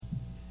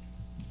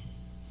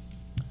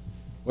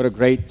What a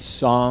great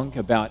song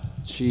about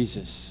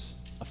Jesus,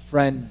 a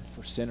friend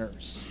for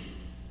sinners.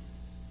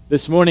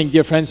 This morning,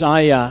 dear friends,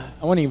 I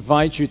want to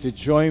invite you to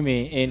join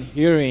me in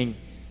hearing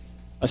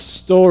a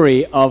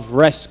story of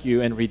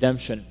rescue and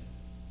redemption.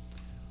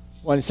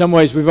 Well, in some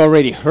ways, we've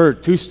already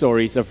heard two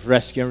stories of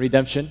rescue and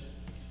redemption.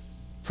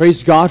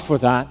 Praise God for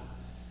that.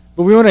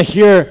 But we want to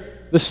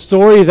hear the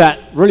story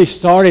that really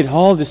started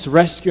all this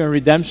rescue and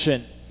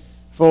redemption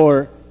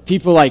for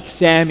people like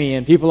Sammy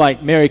and people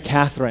like Mary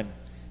Catherine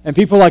and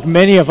people like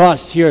many of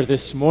us here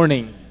this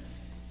morning.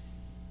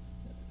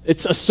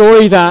 It's a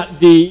story that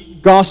the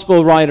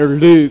gospel writer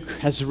Luke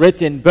has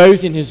written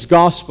both in his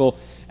gospel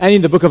and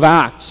in the book of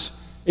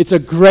Acts. It's a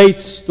great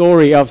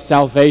story of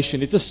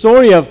salvation. It's a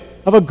story of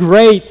a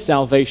great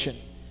salvation.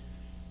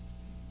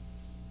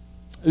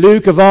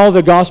 Luke, of all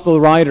the gospel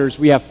writers,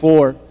 we have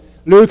four.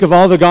 Luke, of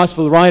all the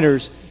gospel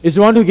writers, is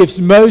the one who gives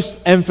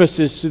most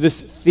emphasis to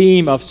this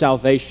theme of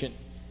salvation.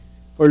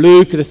 For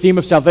Luke, the theme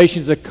of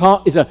salvation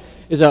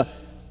is a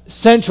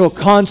central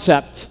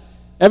concept.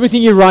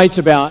 Everything he writes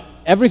about,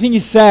 everything he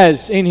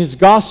says in his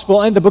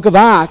gospel and the book of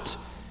Acts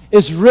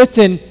is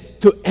written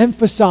to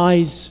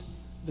emphasize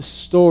the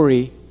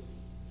story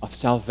of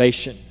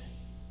salvation.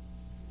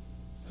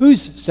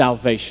 Whose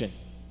salvation?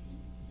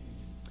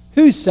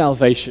 Whose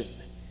salvation?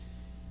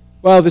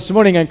 Well, this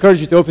morning I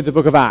encourage you to open the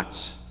book of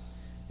Acts.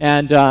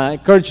 And I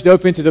encourage you to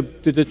open to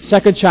the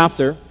second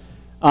chapter.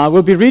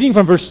 We'll be reading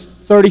from verse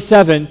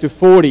 37 to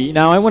 40.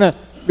 Now, I want to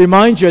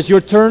remind you as you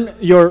turn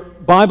your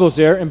Bibles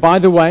there, and by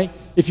the way,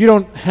 if you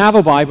don't have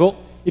a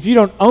Bible, if you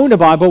don't own a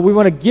Bible, we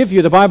want to give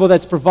you the Bible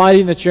that's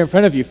provided in the chair in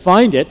front of you.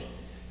 Find it.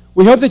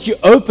 We hope that you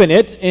open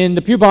it. In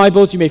the Pew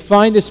Bibles, you may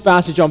find this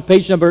passage on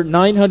page number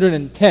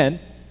 910.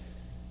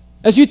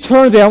 As you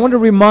turn there, I want to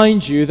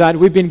remind you that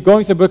we've been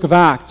going through the book of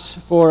Acts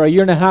for a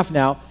year and a half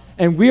now,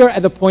 and we are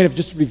at the point of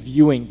just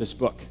reviewing this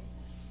book.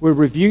 We're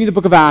reviewing the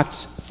book of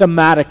Acts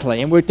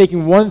thematically, and we're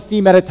taking one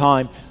theme at a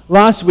time.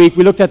 Last week,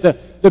 we looked at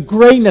the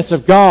greatness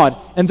of God,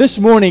 and this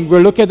morning, we're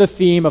looking at the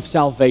theme of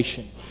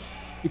salvation.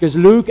 Because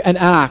Luke and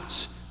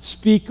Acts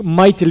speak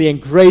mightily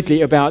and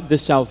greatly about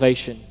this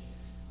salvation,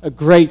 a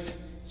great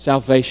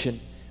salvation.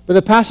 But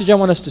the passage I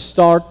want us to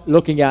start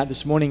looking at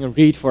this morning and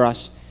read for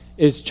us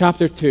is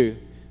chapter 2,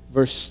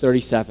 verse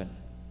 37.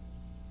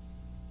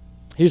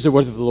 Here's the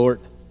word of the Lord.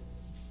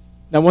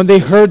 Now, when they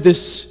heard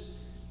this,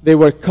 they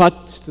were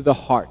cut to the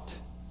heart.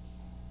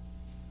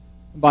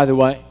 And by the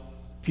way,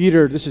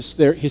 Peter, this is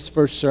his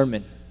first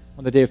sermon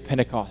on the day of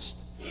Pentecost,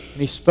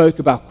 and he spoke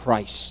about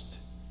Christ.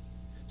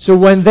 So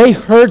when they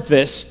heard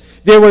this,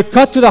 they were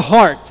cut to the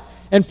heart.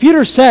 And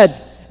Peter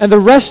said, and the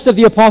rest of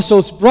the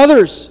apostles,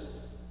 brothers.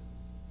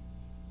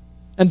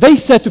 And they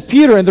said to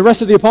Peter and the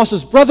rest of the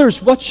apostles,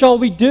 brothers, what shall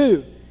we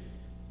do?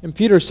 And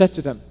Peter said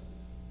to them,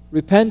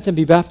 repent and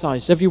be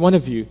baptized, every one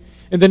of you,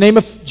 in the name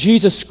of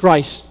Jesus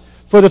Christ,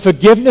 for the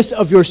forgiveness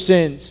of your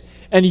sins,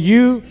 and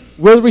you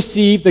will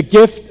receive the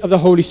gift of the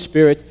Holy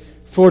Spirit,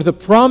 for the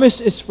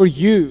promise is for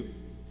you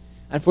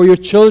and for your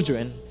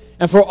children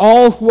and for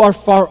all who are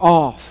far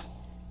off,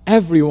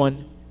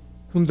 everyone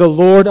whom the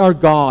Lord our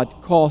God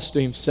calls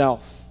to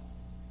himself.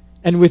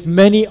 And with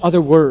many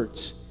other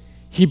words,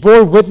 he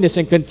bore witness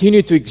and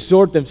continued to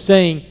exhort them,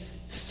 saying,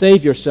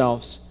 save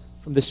yourselves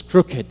from this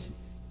crooked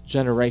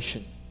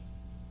generation.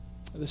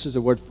 This is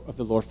the word of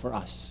the Lord for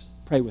us.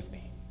 Pray with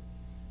me.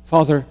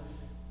 Father,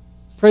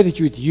 pray that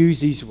you would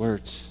use these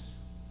words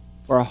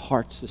for our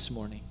hearts this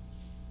morning.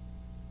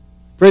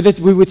 Pray that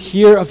we would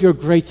hear of your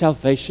great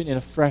salvation in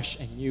a fresh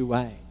and new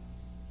way.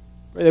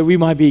 Pray that we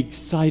might be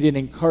excited and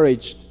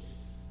encouraged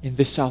in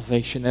this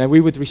salvation, and that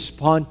we would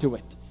respond to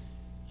it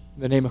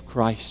in the name of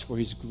Christ for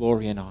his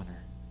glory and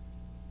honor.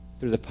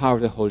 Through the power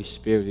of the Holy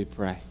Spirit we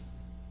pray.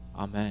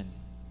 Amen.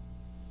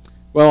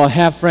 Well, I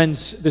have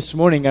friends this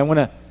morning. I want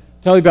to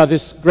tell you about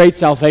this great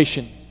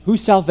salvation.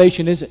 Whose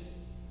salvation is it?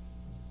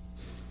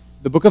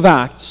 The book of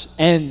Acts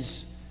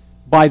ends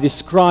by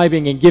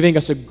describing and giving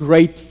us a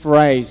great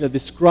phrase of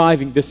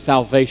describing this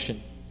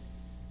salvation.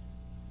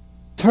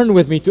 Turn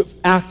with me to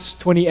Acts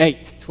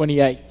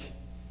 28:28.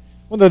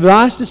 One of the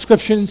last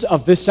descriptions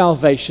of this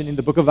salvation in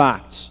the book of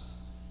Acts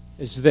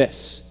is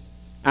this.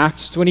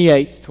 Acts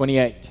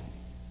 28:28.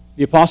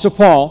 The Apostle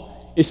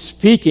Paul is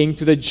speaking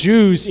to the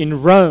Jews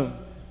in Rome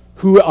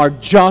who are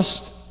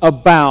just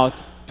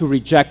about to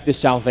reject this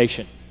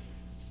salvation.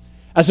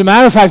 As a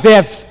matter of fact, they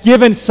have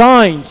given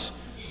signs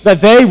that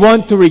they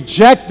want to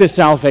reject this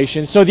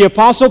salvation. So the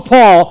Apostle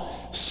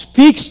Paul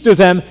speaks to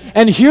them,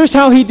 and here's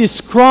how he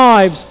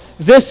describes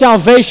this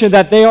salvation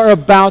that they are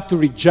about to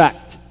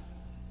reject.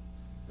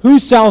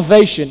 Whose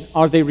salvation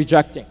are they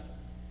rejecting?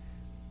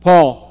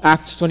 Paul,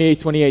 Acts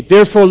 28:28.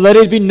 Therefore, let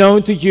it be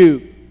known to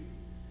you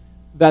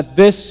that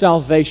this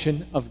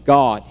salvation of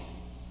God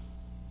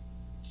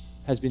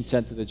has been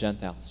sent to the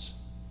Gentiles.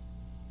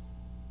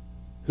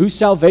 Whose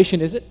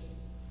salvation is it?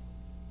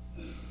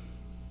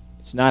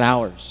 It's not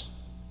ours.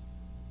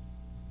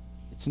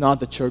 It's not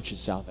the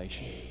church's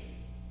salvation.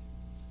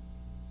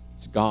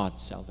 It's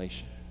God's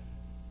salvation.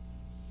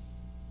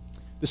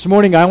 This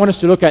morning, I want us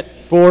to look at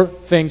four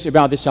things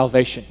about this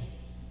salvation.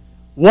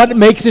 What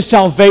makes this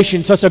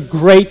salvation such a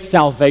great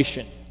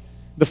salvation?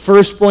 The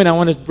first point I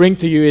want to bring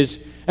to you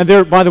is,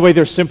 and by the way,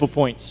 they're simple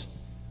points.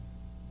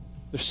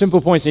 They're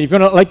simple points. And if you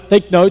want to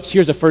take notes,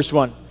 here's the first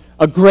one.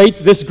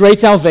 This great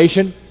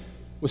salvation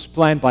was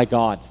planned by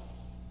God.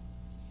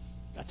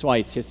 That's why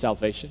it's His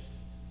salvation.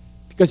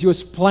 Because it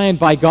was planned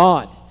by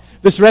God.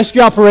 This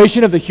rescue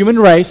operation of the human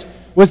race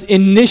was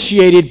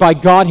initiated by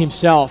God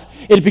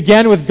Himself. It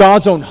began with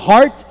God's own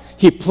heart.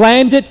 He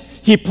planned it.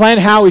 He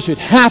planned how it should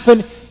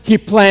happen. He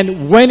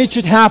planned when it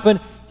should happen.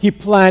 He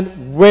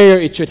planned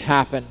where it should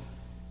happen.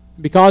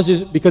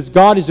 Because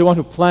God is the one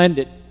who planned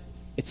it,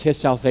 it's His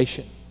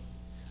salvation.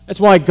 That's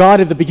why God,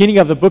 at the beginning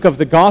of the book of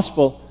the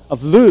Gospel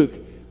of Luke,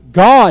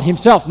 God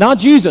Himself, not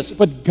Jesus,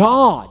 but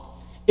God,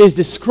 is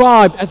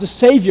described as a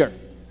Savior.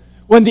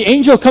 When the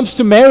angel comes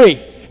to Mary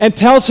and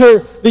tells her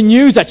the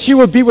news that she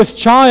will be with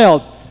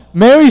child,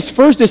 Mary's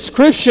first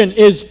description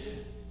is,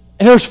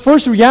 and her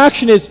first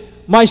reaction is,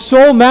 "My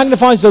soul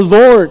magnifies the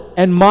Lord,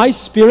 and my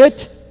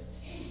spirit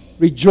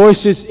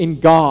rejoices in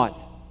God,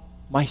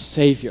 my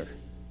Savior."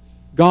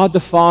 God the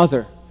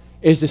Father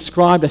is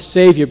described as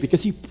Savior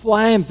because He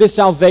planned this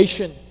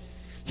salvation.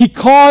 He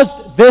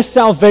caused this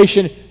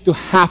salvation to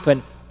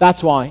happen.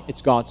 That's why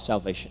it's God's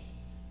salvation.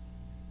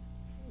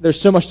 There's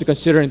so much to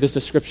consider in this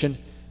description,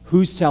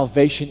 whose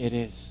salvation it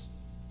is.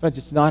 Friends,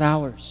 it's not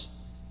ours.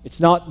 It's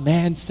not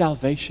man's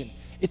salvation.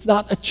 It's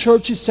not a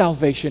church's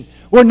salvation.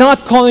 We're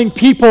not calling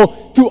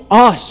people to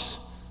us.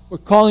 We're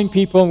calling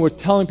people and we're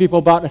telling people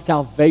about a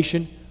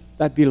salvation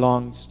that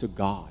belongs to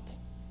God.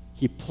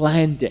 He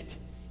planned it.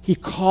 He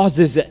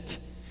causes it.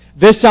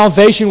 This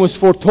salvation was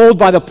foretold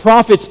by the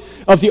prophets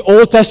of the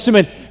Old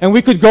Testament. And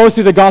we could go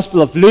through the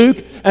Gospel of Luke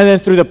and then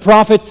through the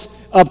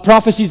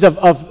prophecies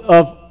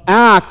of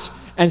Acts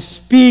and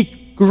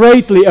speak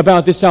greatly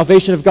about this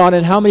salvation of God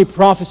and how many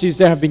prophecies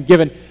there have been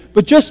given.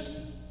 But just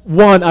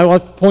one I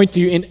want to point to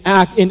you in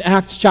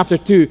Acts chapter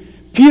 2.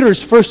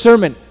 Peter's first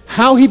sermon,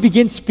 how he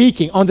begins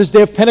speaking on this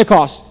day of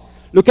Pentecost.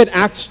 Look at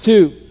Acts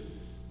 2.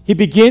 He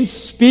begins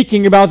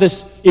speaking about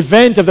this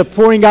event of the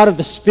pouring out of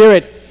the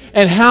Spirit.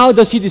 And how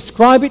does he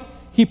describe it?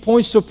 He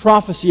points to a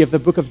prophecy of the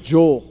book of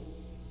Joel.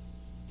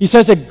 He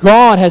says that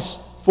God has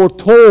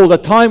foretold a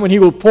time when He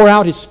will pour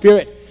out His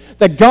Spirit.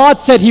 That God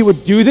said He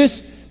would do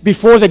this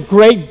before the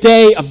great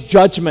day of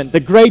judgment, the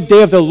great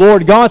day of the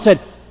Lord. God said,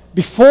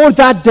 before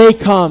that day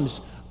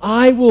comes,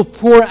 I will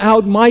pour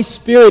out my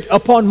Spirit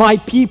upon my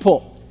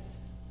people.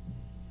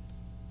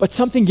 But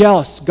something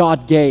else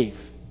God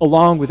gave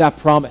along with that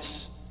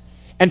promise.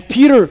 And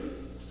Peter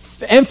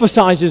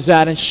emphasizes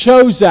that and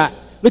shows that.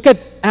 Look at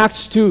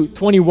Acts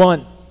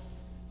 2:21.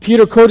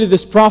 Peter quoted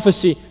this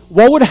prophecy.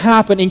 What would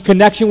happen in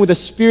connection with the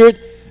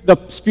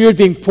Spirit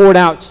being poured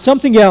out?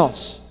 Something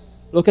else.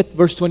 Look at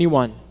verse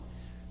 21.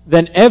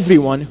 Then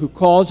everyone who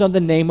calls on the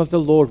name of the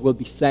Lord will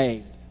be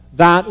saved.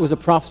 That was a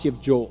prophecy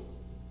of Joel.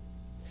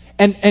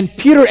 And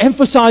Peter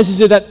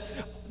emphasizes it that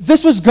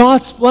this was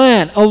God's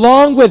plan.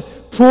 Along with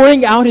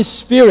pouring out His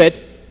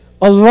Spirit,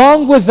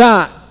 along with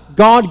that,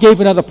 God gave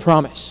another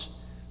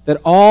promise.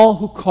 That all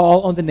who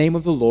call on the name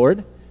of the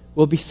Lord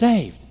will be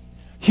saved.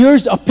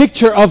 Here's a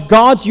picture of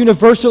God's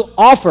universal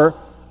offer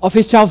of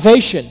His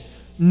salvation.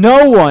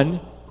 No one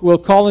who will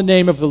call the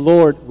name of the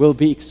Lord will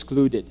be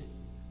excluded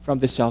from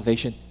this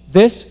salvation.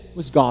 This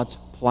was God's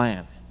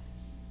plan.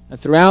 And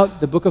throughout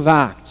the book of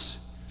Acts,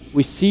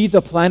 we see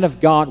the plan of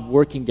God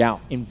working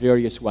out in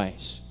various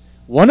ways.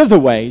 One of the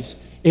ways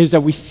is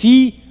that we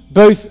see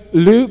both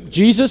Luke,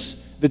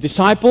 Jesus, the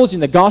disciples in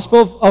the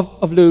Gospel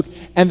of Luke,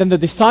 and then the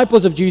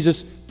disciples of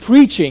Jesus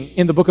preaching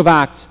in the book of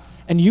Acts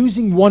and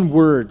using one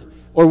word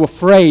or a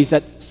phrase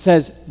that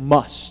says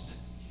must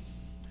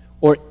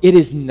or it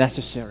is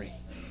necessary.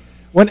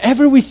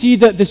 Whenever we see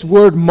that this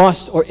word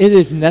must or it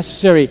is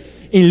necessary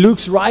in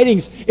Luke's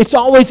writings, it's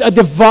always a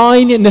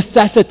divine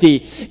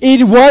necessity.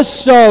 It was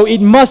so,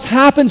 it must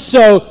happen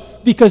so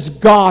because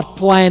God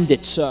planned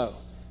it so.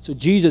 So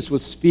Jesus will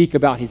speak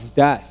about His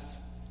death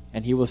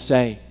and He will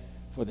say,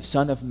 for the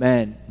Son of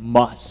Man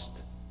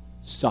must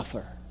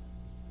suffer.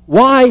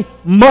 Why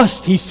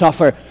must He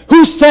suffer?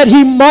 Who said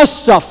He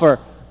must suffer?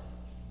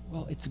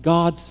 Well, it's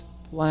God's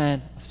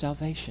plan of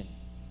salvation.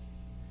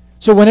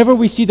 So whenever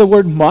we see the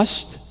word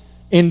must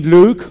in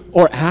Luke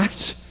or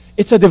Acts,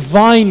 it's a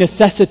divine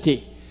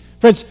necessity.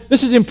 Friends,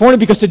 this is important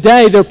because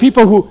today there are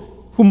people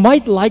who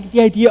might like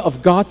the idea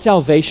of God's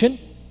salvation.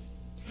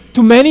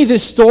 To many,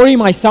 this story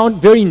might sound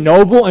very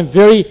noble and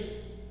very,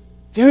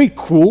 very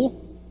cool.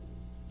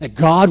 That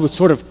God would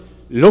sort of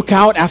look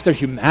out after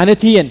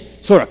humanity and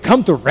sort of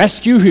come to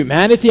rescue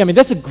humanity. I mean,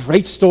 that's a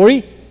great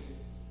story.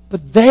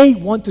 But they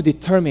want to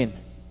determine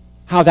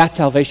how that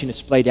salvation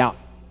is played out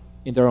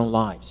in their own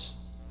lives.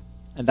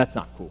 And that's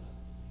not cool.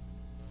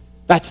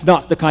 That's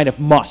not the kind of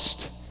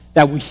must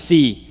that we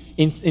see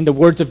in the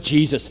words of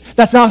Jesus.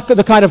 That's not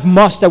the kind of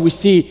must that we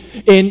see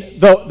in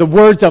the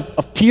words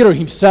of Peter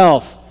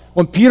himself.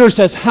 When Peter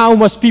says, how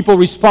must people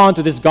respond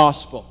to this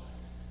gospel?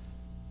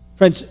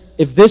 Friends,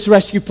 if this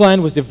rescue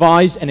plan was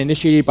devised and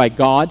initiated by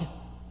God,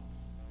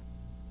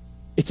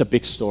 it's a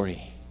big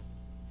story.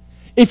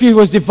 if it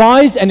was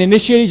devised and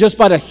initiated just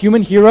by a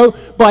human hero,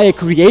 by a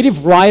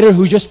creative writer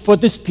who just put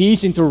this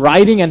piece into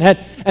writing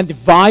and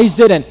devised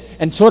it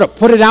and sort of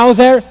put it out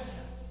there,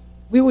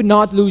 we would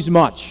not lose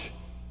much.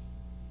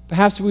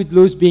 Perhaps we would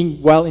lose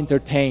being well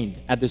entertained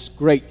at this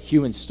great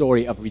human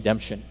story of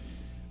redemption.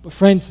 But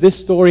friends, this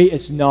story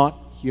is not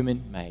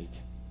human-made.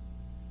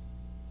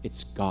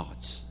 It's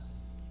God's.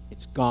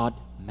 It's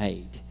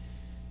God-made.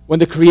 When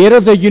the creator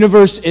of the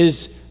universe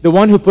is the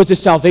one who puts his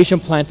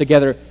salvation plan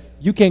together,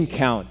 you can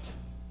count.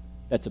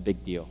 That's a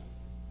big deal.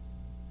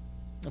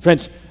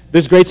 Friends,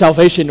 this great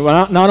salvation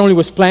not only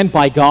was planned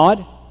by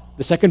God,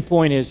 the second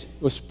point is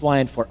it was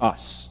planned for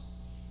us.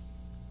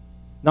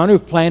 Not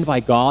only planned by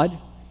God,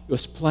 it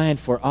was planned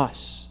for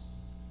us.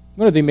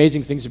 One of the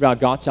amazing things about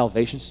God's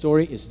salvation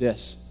story is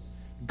this.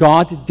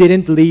 God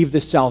didn't leave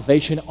this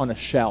salvation on a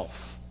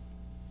shelf,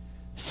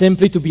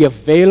 simply to be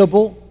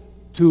available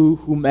to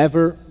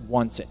whomever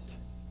wants it.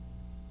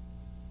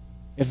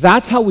 If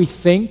that's how we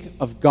think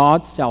of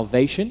God's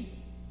salvation,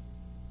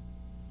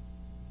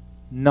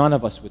 none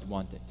of us would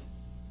want it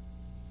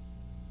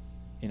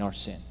in our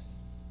sin.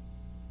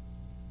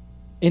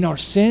 In our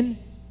sin,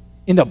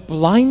 in the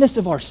blindness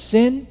of our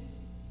sin,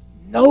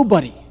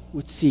 nobody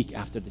would seek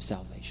after the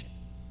salvation.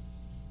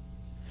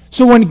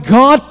 So when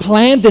God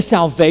planned the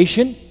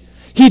salvation,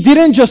 He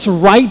didn't just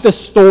write the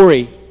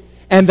story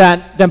and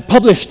then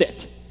published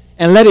it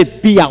and let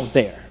it be out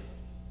there.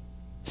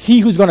 See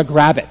who's going to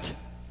grab it.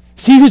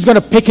 See who's going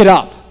to pick it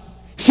up.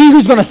 See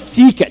who's going to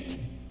seek it.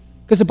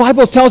 Because the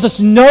Bible tells us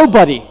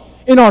nobody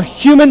in our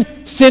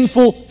human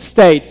sinful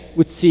state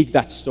would seek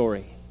that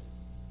story.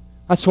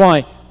 That's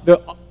why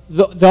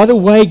the other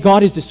way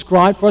God is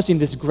described for us in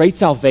this great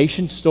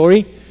salvation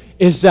story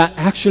is that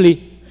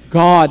actually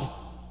God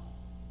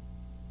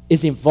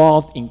is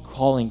involved in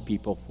calling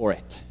people for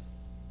it,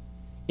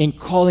 in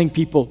calling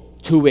people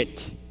to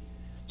it.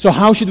 So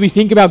how should we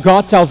think about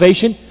God's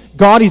salvation?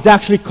 God is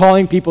actually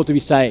calling people to be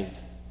saved.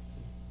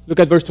 Look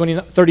at verse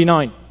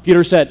 39.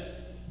 Peter said,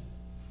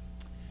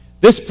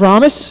 "This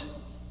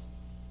promise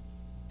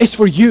is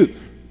for you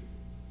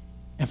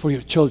and for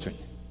your children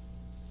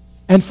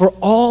and for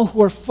all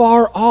who are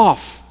far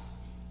off."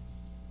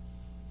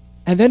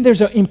 And then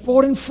there's an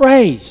important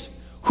phrase.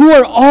 Who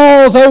are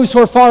all those who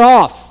are far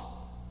off?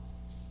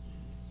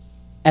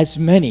 As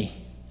many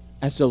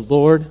as the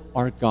Lord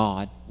our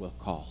God will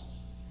call.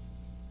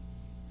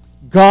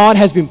 God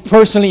has been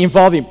personally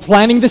involved in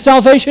planning the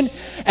salvation,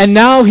 and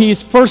now He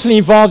is personally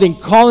involved in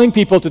calling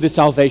people to the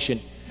salvation.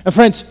 And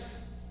friends,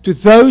 to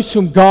those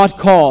whom God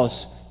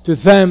calls, to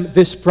them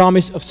this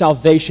promise of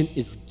salvation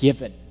is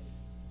given.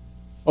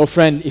 Oh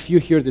friend, if you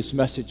hear this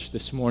message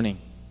this morning,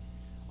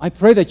 I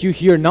pray that you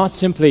hear not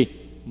simply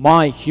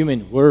my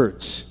human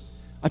words.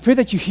 I pray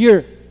that you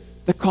hear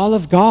the call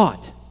of God.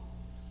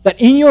 That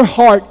in your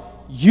heart,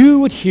 you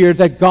would hear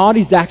that God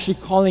is actually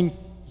calling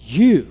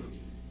you.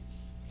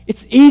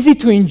 It's easy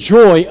to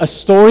enjoy a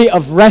story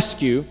of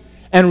rescue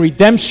and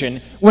redemption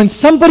when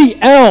somebody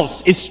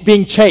else is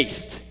being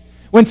chased,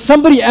 when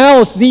somebody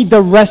else needs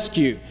the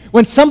rescue,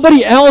 when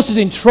somebody else is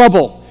in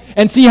trouble,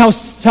 and see how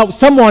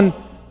someone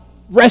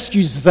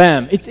rescues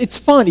them. It's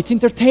fun, it's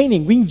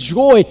entertaining. We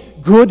enjoy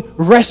good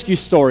rescue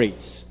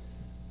stories.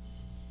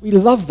 We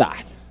love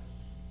that.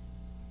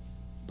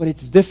 But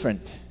it's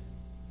different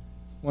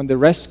when the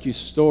rescue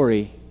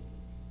story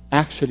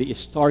actually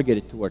is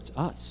targeted towards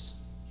us.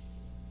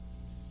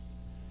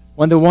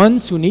 When the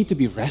ones who need to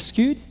be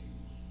rescued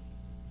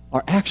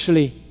are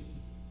actually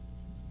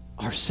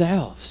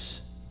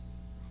ourselves.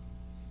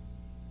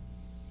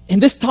 At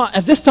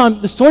this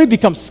time, the story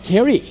becomes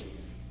scary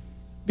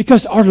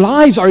because our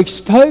lives are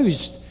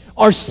exposed.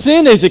 Our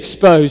sin is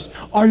exposed.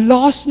 Our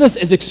lostness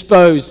is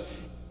exposed.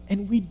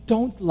 And we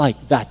don't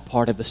like that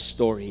part of the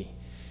story,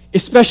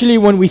 especially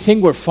when we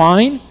think we're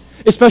fine,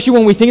 especially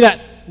when we think that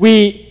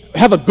we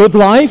have a good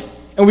life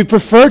and we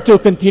prefer to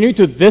continue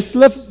to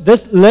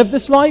live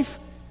this life.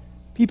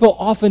 People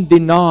often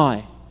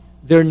deny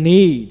their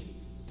need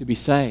to be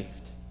saved.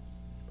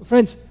 But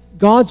friends,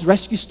 God's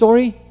rescue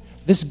story,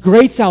 this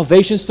great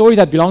salvation story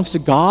that belongs to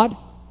God,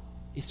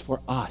 is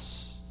for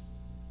us.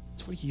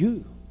 It's for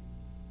you.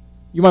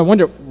 You might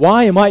wonder,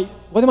 what am I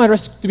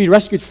to be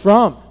rescued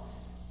from?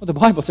 Well, the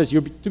Bible says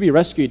you're to be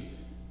rescued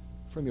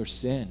from your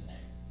sin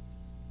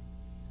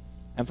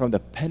and from the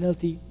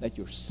penalty that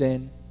your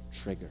sin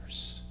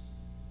triggers.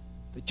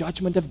 The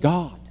judgment of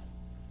God,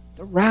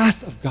 the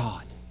wrath of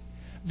God,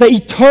 the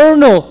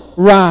eternal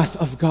wrath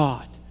of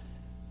God.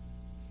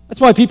 That's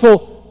why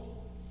people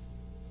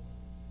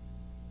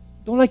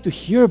don't like to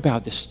hear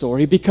about this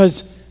story,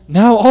 because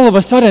now all of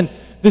a sudden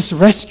this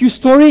rescue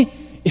story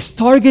is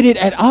targeted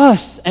at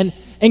us and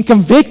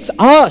convicts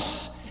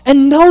us.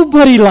 And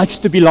nobody likes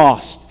to be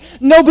lost.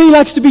 Nobody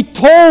likes to be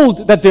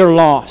told that they're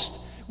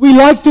lost. We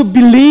like to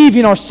believe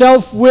in our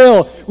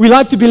self-will. We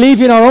like to believe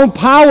in our own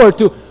power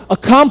to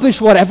accomplish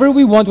whatever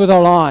we want with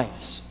our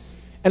lives.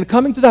 And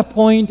coming to that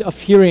point of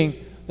hearing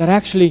that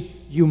actually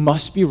you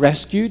must be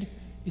rescued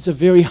is a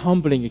very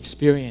humbling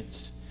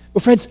experience.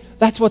 But friends,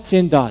 that's what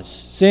sin does.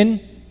 Sin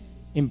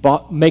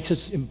makes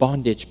us in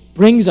bondage,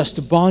 brings us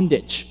to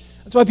bondage.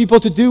 That's why people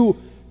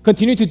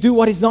continue to do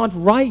what is not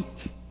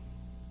right.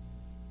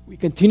 We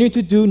continue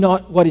to do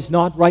what is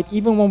not right,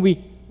 even when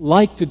we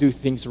like to do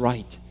things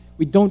right.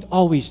 We don't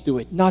always do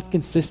it, not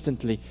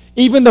consistently.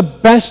 Even the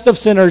best of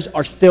sinners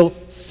are still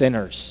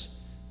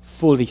sinners,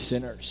 fully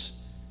sinners.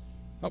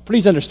 Now,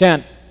 please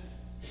understand,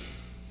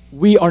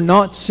 we are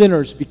not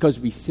sinners because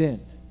we sin.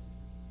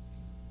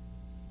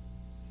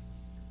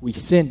 We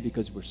sin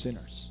because we're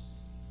sinners.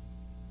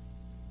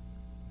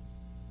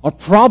 Our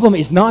problem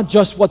is not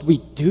just what we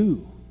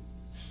do.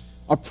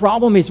 Our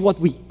problem is what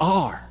we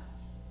are.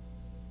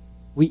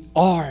 We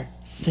are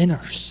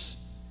sinners.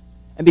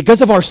 And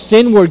because of our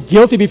sin, we're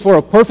guilty before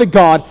a perfect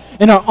God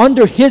and are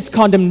under His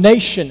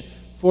condemnation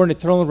for an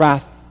eternal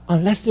wrath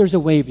unless there's a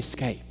way of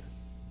escape.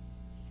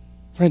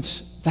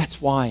 Friends,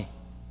 that's why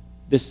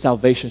this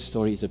salvation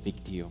story is a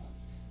big deal.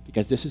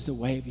 Because this is the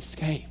way of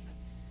escape.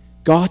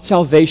 God's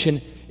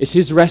salvation is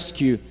His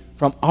rescue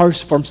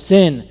from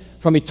sin,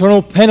 from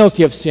eternal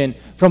penalty of sin,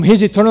 from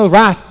His eternal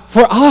wrath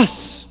for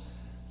us.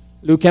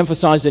 Luke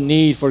emphasized the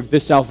need for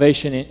this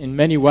salvation in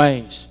many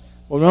ways.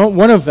 Well,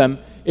 one of them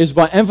is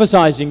by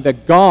emphasizing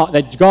that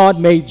God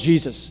made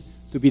Jesus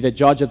to be the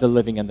judge of the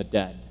living and the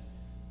dead.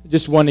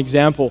 Just one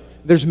example.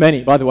 There's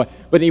many, by the way.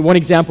 But in one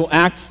example,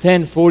 Acts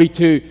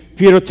 10:42,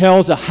 Peter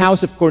tells the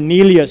house of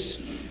Cornelius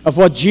of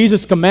what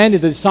Jesus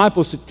commanded the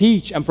disciples to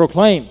teach and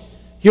proclaim.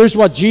 Here's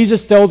what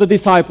Jesus told the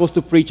disciples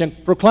to preach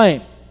and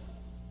proclaim.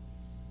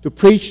 To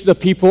preach to the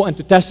people and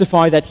to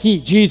testify that He,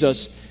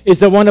 Jesus, is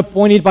the one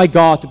appointed by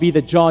God to be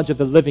the judge of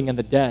the living and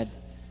the dead.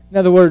 In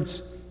other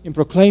words, in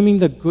proclaiming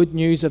the good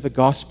news of the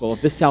gospel,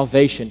 of this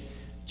salvation,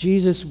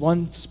 Jesus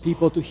wants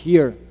people to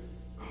hear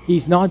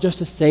He's not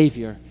just a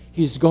Savior,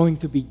 He's going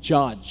to be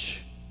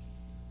judge.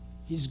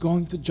 He's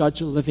going to judge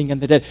the living and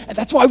the dead. And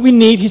that's why we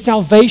need His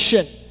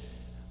salvation.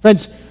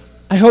 Friends,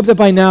 I hope that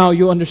by now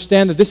you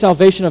understand that this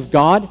salvation of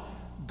God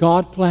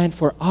planned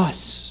for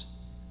us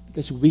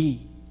because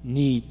we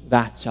need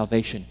that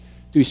salvation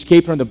to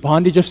escape from the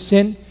bondage of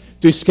sin,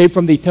 to escape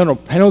from the eternal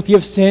penalty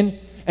of sin,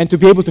 and to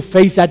be able to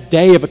face that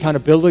day of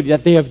accountability,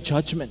 that day of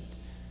judgment.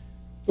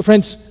 But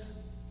friends,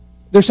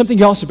 there's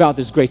something else about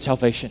this great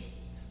salvation.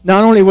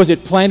 Not only was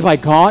it planned by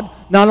God,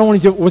 not only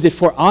was it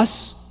for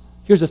us,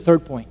 here's the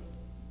third point.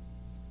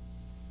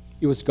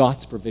 It was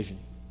God's provision.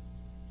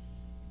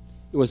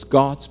 It was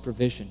God's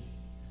provision.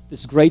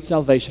 This great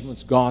salvation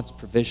was God's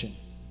provision.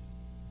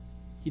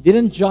 He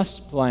didn't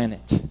just plan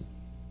it.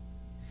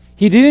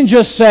 He didn't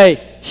just say,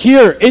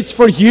 here, it's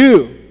for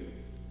you.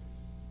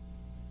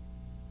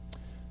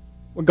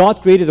 When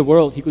God created the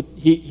world,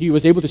 He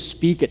was able to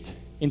speak it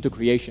into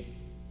creation.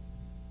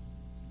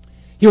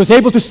 He was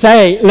able to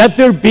say, let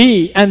there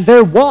be, and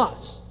there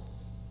was.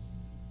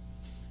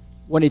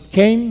 When it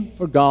came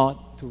for God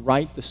to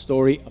write the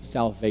story of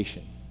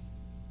salvation,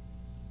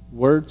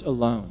 words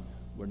alone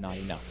were not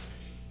enough.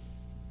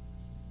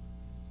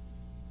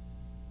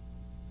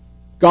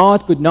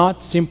 God could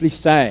not simply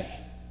say,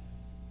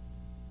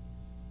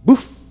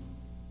 boof,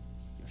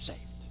 you're saved.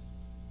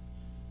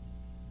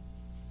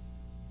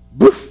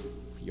 Boof,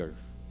 you're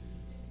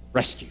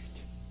rescued.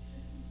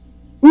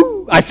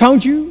 Ooh, I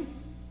found you.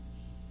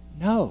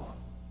 No.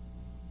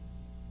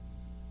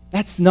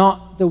 That's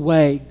not the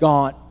way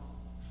God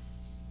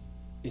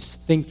is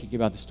thinking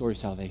about the story of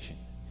salvation.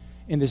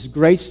 In this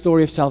great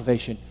story of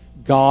salvation,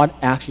 God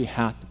actually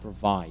had to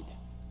provide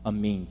a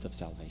means of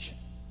salvation.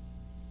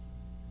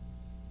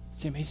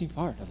 It's the amazing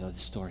part of the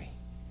story.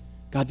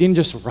 God didn't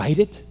just write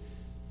it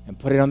and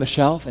put it on the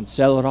shelf and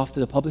sell it off to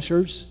the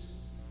publishers.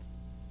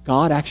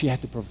 God actually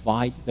had to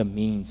provide the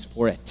means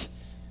for it.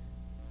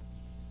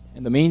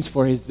 And the means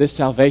for this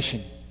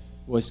salvation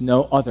was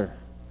no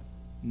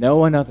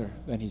one other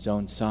than His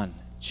own Son,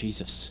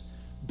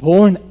 Jesus,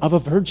 born of a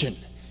virgin.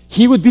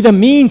 He would be the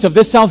means of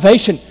this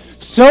salvation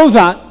so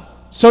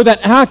that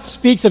Acts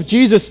speaks of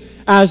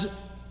Jesus as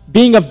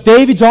being of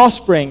David's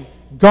offspring.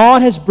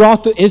 God has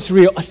brought to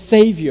Israel a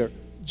Savior,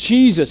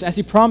 Jesus, as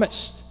He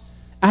promised.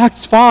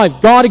 Acts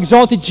 5, God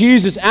exalted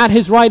Jesus at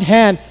His right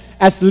hand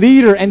as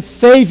leader and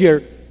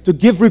Savior to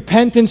give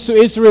repentance to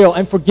Israel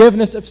and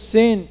forgiveness of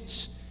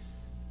sins.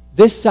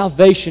 This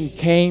salvation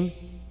came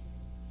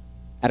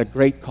at a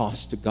great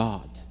cost to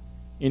God.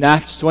 In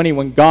Acts 20,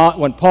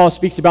 when Paul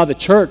speaks about the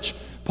church,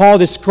 Paul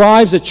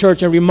describes the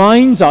church and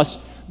reminds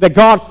us that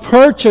God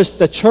purchased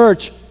the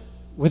church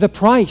with a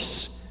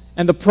price.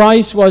 And the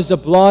price was the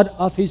blood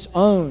of His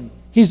own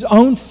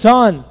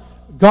Son.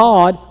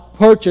 God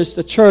purchased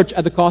the church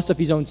at the cost of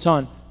His own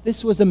Son.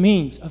 This was a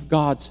means of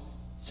God's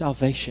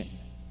salvation.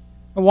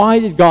 And why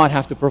did God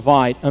have to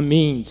provide a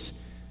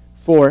means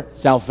for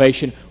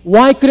salvation?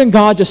 Why couldn't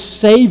God just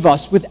save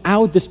us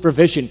without this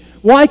provision?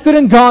 Why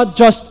couldn't God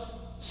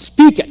just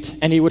speak it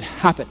and it would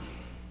happen?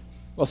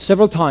 Well,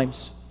 several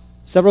times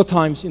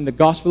in the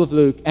Gospel of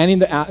Luke and in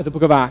the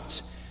book of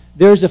Acts,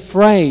 there's a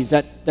phrase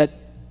that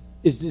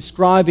is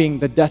describing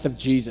the death of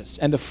Jesus.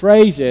 And the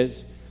phrase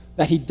is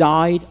that He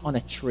died on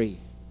a tree.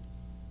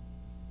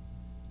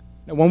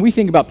 Now, when we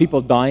think about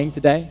people dying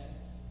today,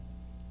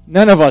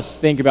 None of us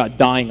think about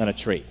dying on a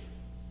tree.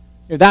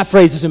 That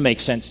phrase doesn't make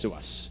sense to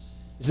us.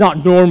 It's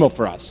not normal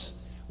for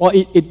us. Well,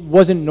 it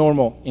wasn't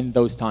normal in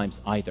those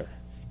times either,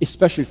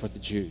 especially for the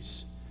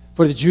Jews.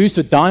 For the Jews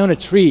to die on a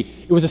tree,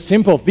 it was a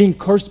symbol of being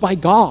cursed by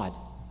God.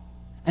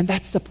 And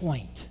that's the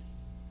point,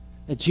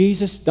 that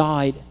Jesus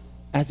died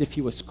as if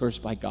he was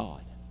cursed by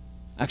God.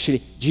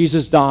 Actually,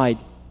 Jesus died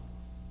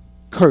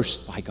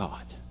cursed by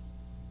God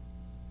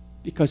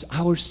because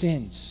our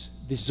sins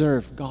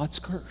deserve God's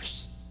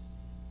curse.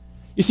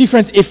 You see,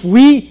 friends, if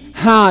we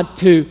had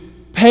to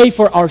pay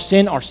for our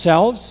sin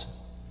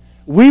ourselves,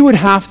 we would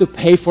have to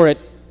pay for it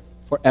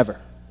forever.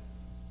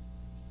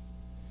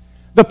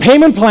 The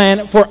payment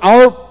plan for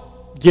our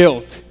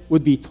guilt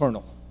would be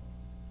eternal.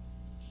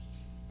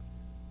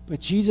 But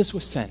Jesus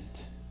was sent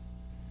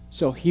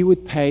so he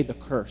would pay the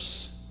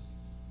curse.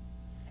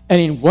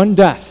 And in one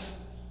death,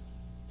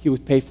 he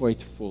would pay for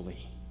it fully.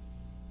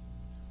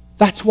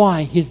 That's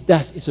why his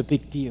death is a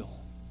big deal.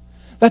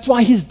 That's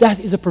why his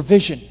death is a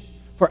provision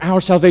for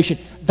our salvation.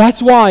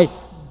 That's why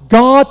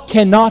God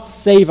cannot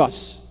save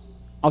us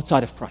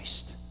outside of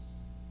Christ.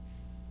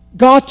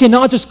 God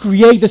cannot just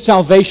create the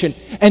salvation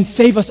and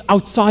save us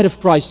outside of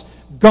Christ.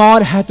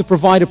 God had to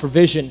provide a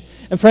provision.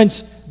 And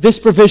friends, this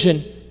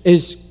provision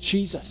is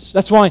Jesus.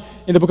 That's why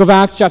in the book of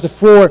Acts chapter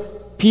 4,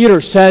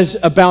 Peter says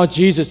about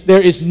Jesus,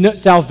 there is no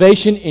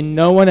salvation in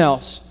no one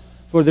else,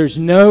 for there's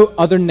no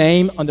other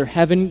name under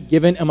heaven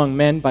given among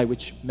men by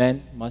which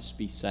men must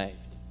be saved.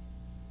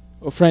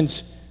 Well,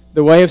 friends,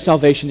 the way of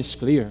salvation is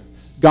clear.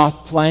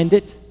 God planned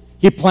it.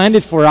 He planned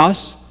it for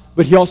us,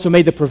 but he also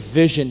made the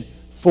provision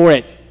for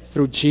it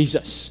through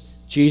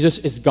Jesus. Jesus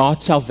is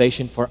God's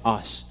salvation for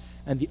us.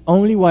 And the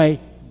only way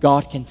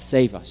God can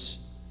save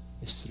us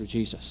is through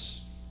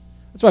Jesus.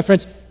 That's why,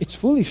 friends, it's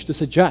foolish to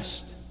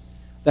suggest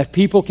that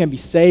people can be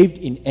saved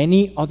in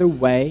any other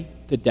way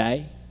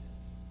today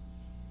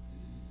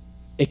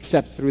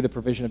except through the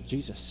provision of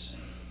Jesus.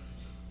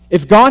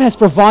 If God has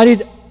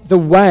provided the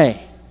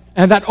way,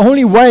 and that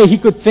only way he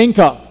could think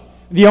of,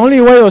 the only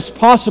way it was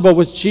possible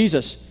was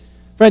Jesus,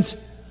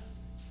 friends,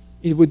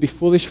 it would be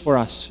foolish for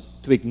us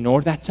to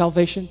ignore that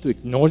salvation, to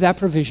ignore that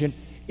provision.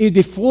 It would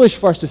be foolish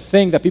for us to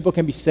think that people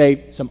can be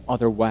saved some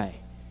other way.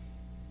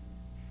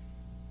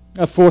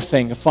 A fourth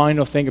thing, a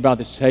final thing about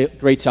this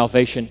great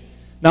salvation.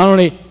 Not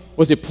only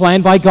was it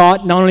planned by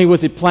God, not only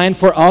was it planned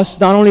for us,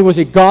 not only was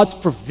it God's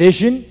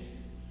provision,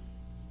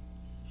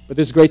 but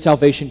this great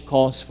salvation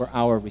calls for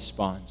our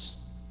response.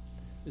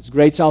 This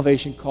great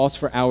salvation calls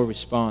for our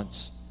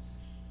response.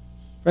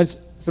 Friends,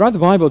 throughout the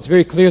Bible, it's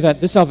very clear that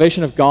this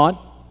salvation of God,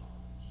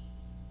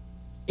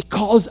 it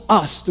calls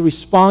us to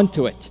respond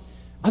to it.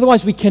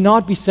 Otherwise, we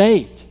cannot be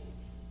saved.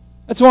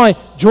 That's why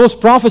Joel's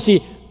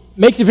prophecy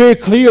makes it very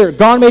clear.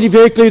 God made it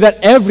very clear that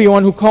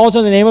everyone who calls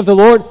on the name of the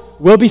Lord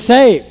will be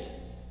saved.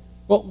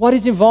 Well, what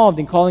is involved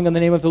in calling on the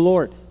name of the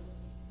Lord?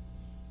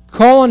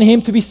 Call on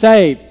him to be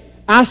saved.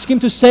 Ask him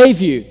to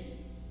save you.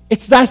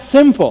 It's that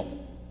simple.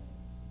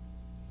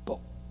 But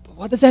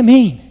what does that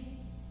mean?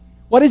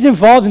 What is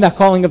involved in that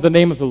calling of the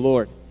name of the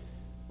Lord?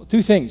 Well,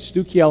 two things,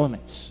 two key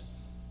elements.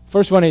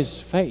 First one is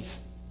faith.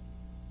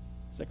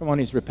 Second one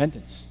is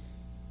repentance.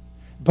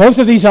 Both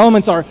of these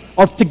elements are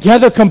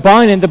together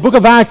combined, and the book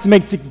of Acts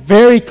makes it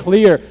very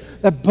clear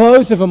that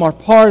both of them are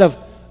part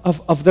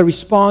of the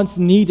response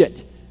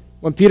needed.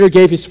 When Peter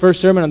gave his first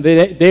sermon on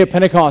the day of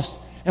Pentecost,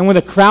 and when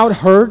the crowd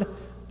heard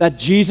that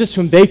Jesus,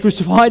 whom they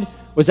crucified,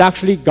 was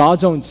actually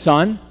God's own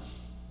Son,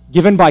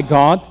 given by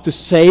God to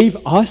save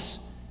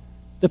us,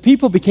 the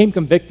people became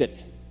convicted.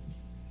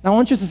 Now I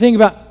want you to think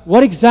about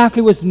what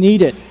exactly was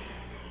needed.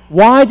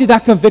 Why did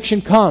that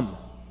conviction come?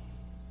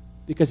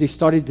 Because they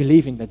started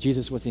believing that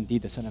Jesus was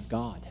indeed the Son of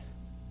God.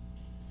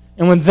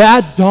 And when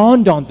that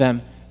dawned on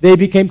them, they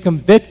became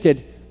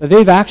convicted that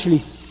they've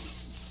actually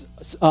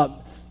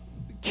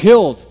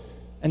killed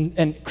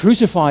and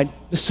crucified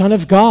the Son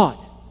of God.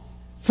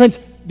 Friends,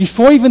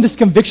 before even this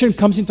conviction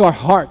comes into our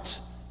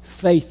hearts,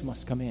 faith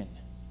must come in.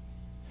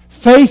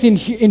 Faith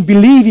in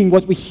believing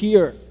what we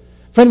hear.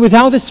 Friend,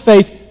 without this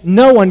faith,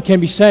 no one can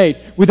be saved.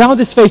 Without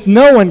this faith,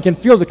 no one can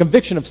feel the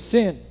conviction of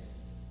sin.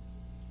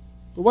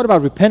 But what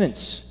about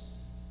repentance?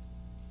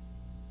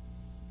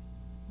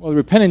 Well,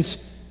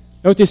 repentance,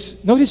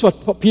 notice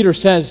what Peter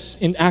says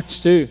in Acts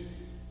 2.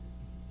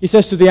 He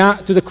says to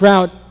the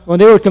crowd, when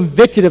they were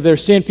convicted of their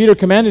sin, Peter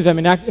commanded them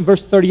in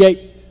verse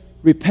 38,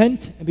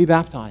 repent and be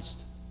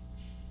baptized.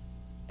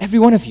 Every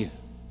one of you.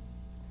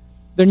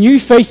 The new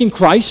faith in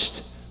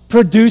Christ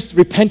produced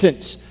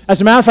repentance.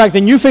 As a matter of fact, the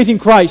new faith in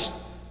Christ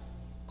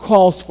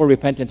calls for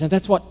repentance. And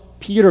that's what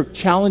Peter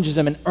challenges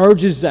them and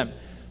urges them.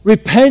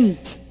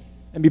 Repent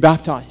and be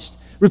baptized.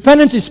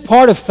 Repentance is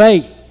part of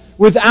faith.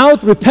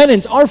 Without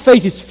repentance, our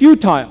faith is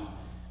futile.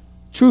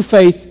 True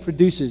faith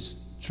produces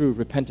true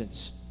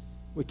repentance.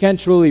 We can't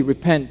truly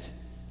repent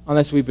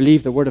unless we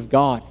believe the Word of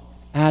God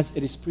as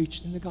it is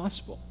preached in the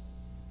gospel.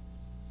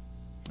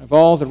 Of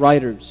all the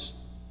writers,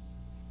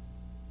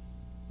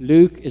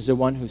 Luke is the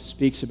one who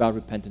speaks about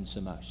repentance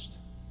the most.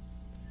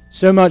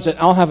 So much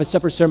that I'll have a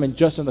separate sermon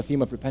just on the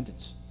theme of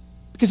repentance.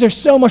 Because there's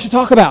so much to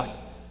talk about.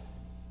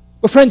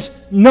 But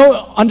friends,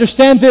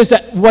 understand this,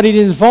 that what it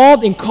is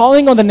involved in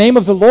calling on the name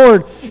of the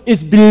Lord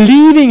is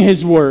believing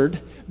His word,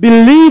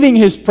 believing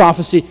His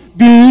prophecy,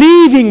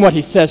 believing what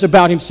He says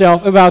about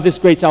Himself, about this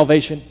great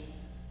salvation.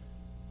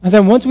 And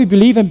then once we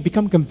believe and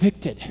become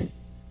convicted,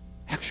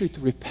 actually to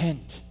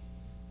repent,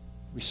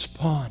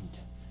 respond,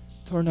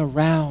 turn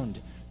around,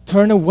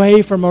 turn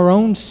away from our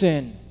own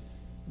sin,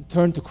 and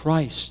turn to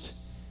Christ.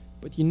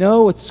 But you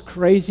know what's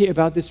crazy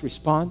about this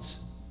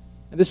response?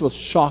 And this will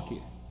shock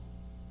you.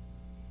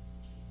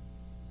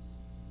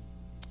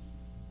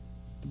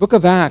 The book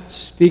of Acts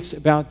speaks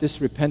about this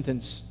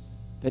repentance,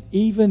 that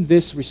even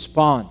this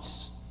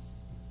response,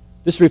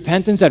 this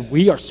repentance that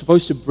we are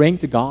supposed to bring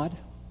to God,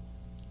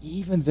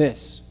 even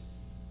this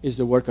is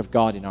the work of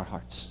God in our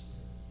hearts.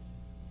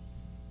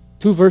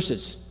 2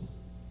 verses.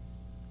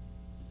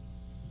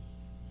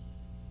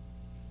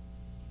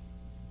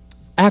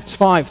 Acts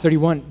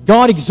 5:31.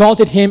 God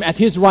exalted Him at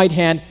His right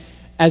hand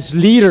as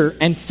leader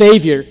and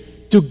Savior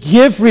to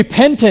give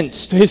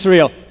repentance to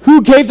Israel.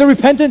 Who gave the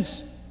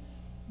repentance?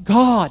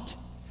 God.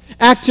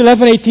 Acts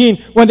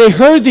 11:18. When they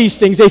heard these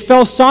things, they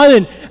fell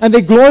silent and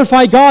they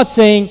glorified God,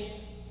 saying,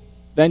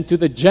 then to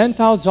the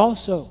Gentiles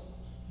also,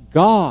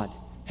 God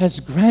has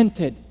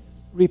granted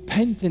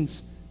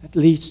repentance that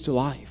leads to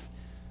life.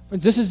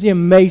 Friends, this is the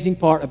amazing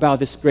part about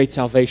this great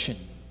salvation.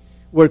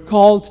 We're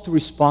called to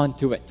respond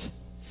to it.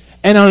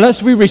 And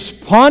unless we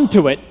respond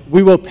to it,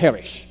 we will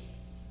perish.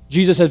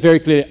 Jesus said very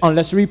clearly,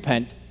 unless you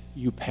repent,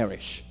 you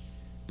perish.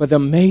 But the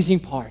amazing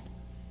part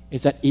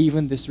is that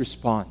even this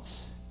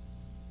response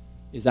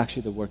is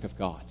actually the work of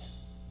God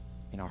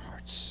in our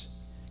hearts.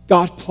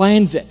 God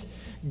plans it.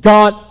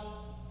 God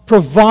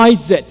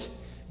provides it.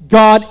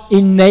 God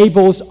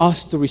enables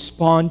us to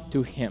respond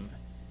to Him.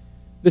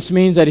 This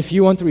means that if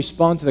you want to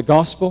respond to the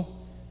gospel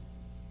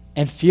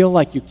and feel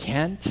like you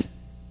can't,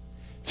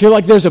 feel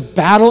like there's a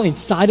battle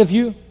inside of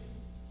you,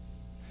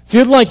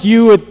 feel like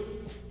you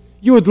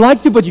would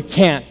like to but you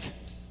can't,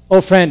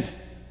 oh friend,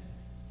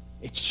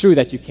 it's true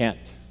that you can't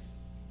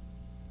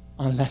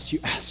unless you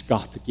ask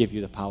God to give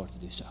you the power to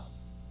do so.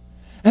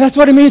 And that's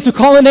what it means to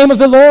call the name of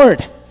the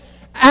Lord.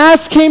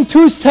 Ask Him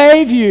to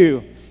save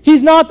you.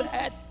 He's not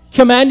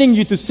commanding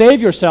you to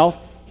save yourself.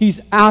 He's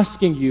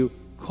asking you,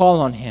 call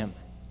on Him.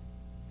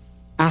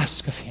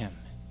 Ask of Him.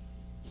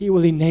 He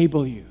will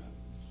enable you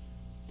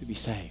to be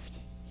saved.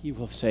 He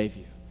will save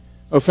you.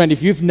 Oh friend,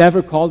 if you've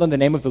never called on the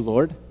name of the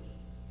Lord,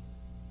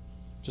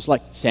 just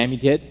like Sammy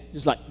did,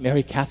 just like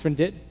Mary Catherine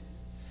did,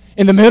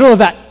 in the middle of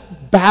that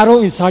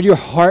battle inside your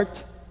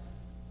heart,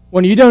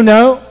 when you don't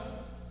know,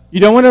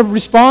 you don't want to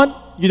respond,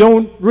 you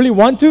don't really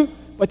want to,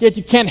 but yet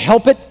you can't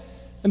help it,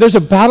 and there's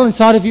a battle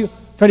inside of you.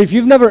 Friend, if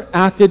you've never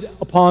acted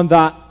upon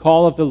that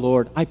call of the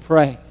Lord, I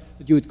pray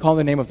that you would call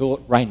the name of the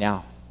Lord right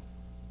now.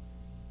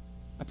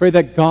 I pray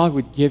that God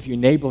would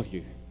enable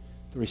you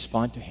to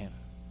respond to Him.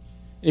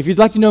 And if you'd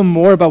like to know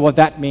more about what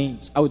that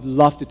means, I would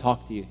love to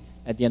talk to you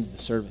at the end of the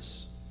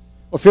service.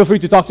 Or feel free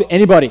to talk to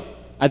anybody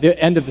at the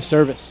end of the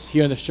service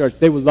here in this church.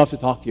 They would love to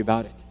talk to you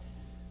about it.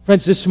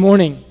 Friends, this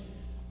morning,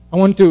 I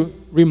want to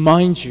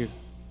remind you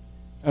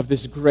of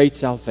this great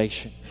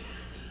salvation.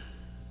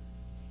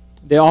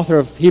 The author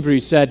of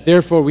Hebrews said,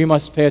 therefore we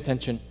must pay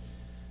attention.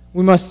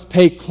 We must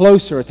pay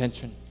closer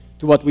attention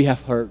to what we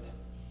have heard,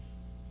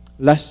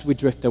 lest we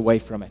drift away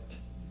from it.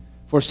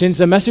 For since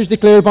the message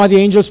declared by the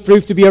angels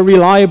proved to be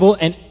reliable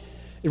and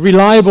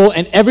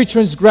every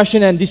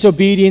transgression and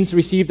disobedience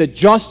received a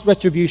just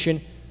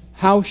retribution,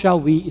 how shall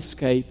we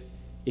escape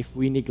if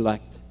we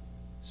neglect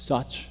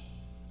such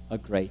a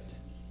great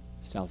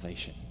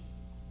salvation?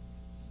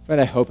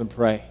 Friend, I hope and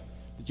pray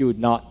that you would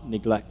not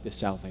neglect this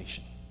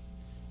salvation.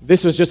 If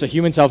this was just a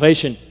human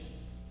salvation,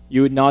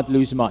 you would not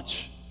lose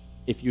much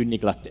if you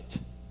neglect it.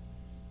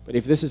 But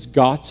if this is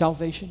God's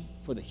salvation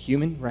for the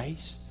human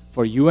race,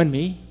 for you and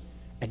me,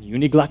 and you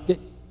neglect it,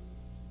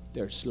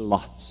 there's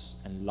lots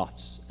and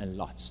lots and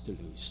lots to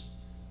lose.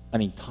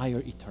 An entire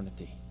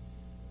eternity.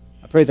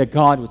 I pray that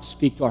God would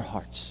speak to our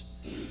hearts.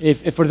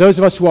 If for those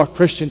of us who are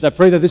Christians, I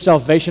pray that this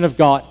salvation of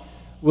God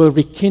will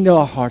rekindle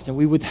our hearts and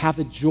we would have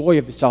the joy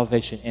of the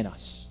salvation in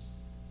us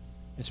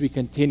as we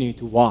continue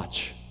to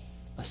watch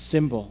a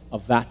symbol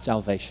of that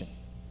salvation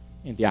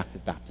in the act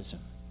of baptism.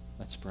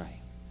 Let's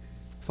pray.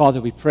 Father,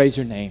 we praise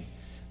your name,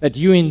 that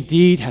you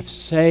indeed have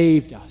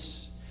saved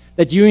us,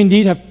 that you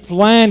indeed have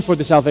planned for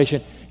the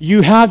salvation.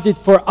 You have it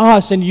for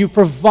us and you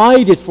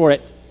provided for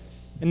it.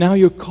 And now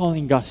you're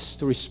calling us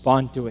to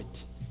respond to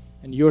it.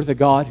 And you're the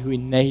God who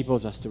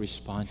enables us to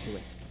respond to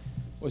it.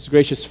 Most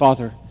gracious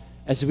Father,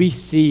 as we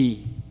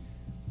see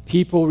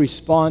people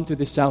respond to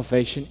this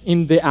salvation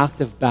in the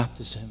act of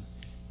baptism,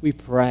 we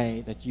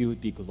pray that you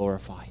would be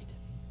glorified.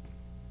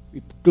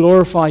 We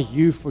glorify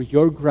you for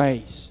your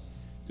grace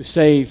to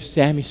save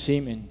Sammy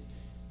Seaman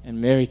and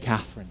Mary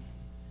Catherine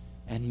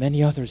and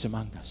many others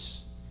among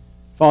us.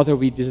 Father,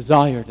 we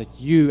desire that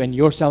you and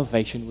your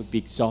salvation would be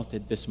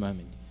exalted this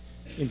moment.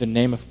 In the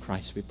name of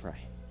Christ we pray.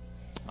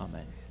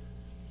 Amen.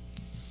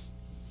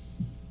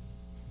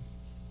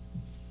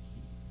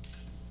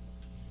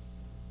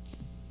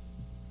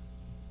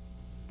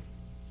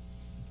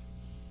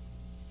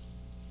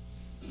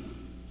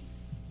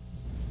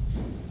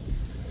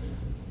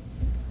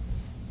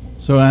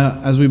 So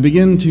as we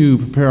begin to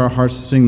prepare our hearts to sing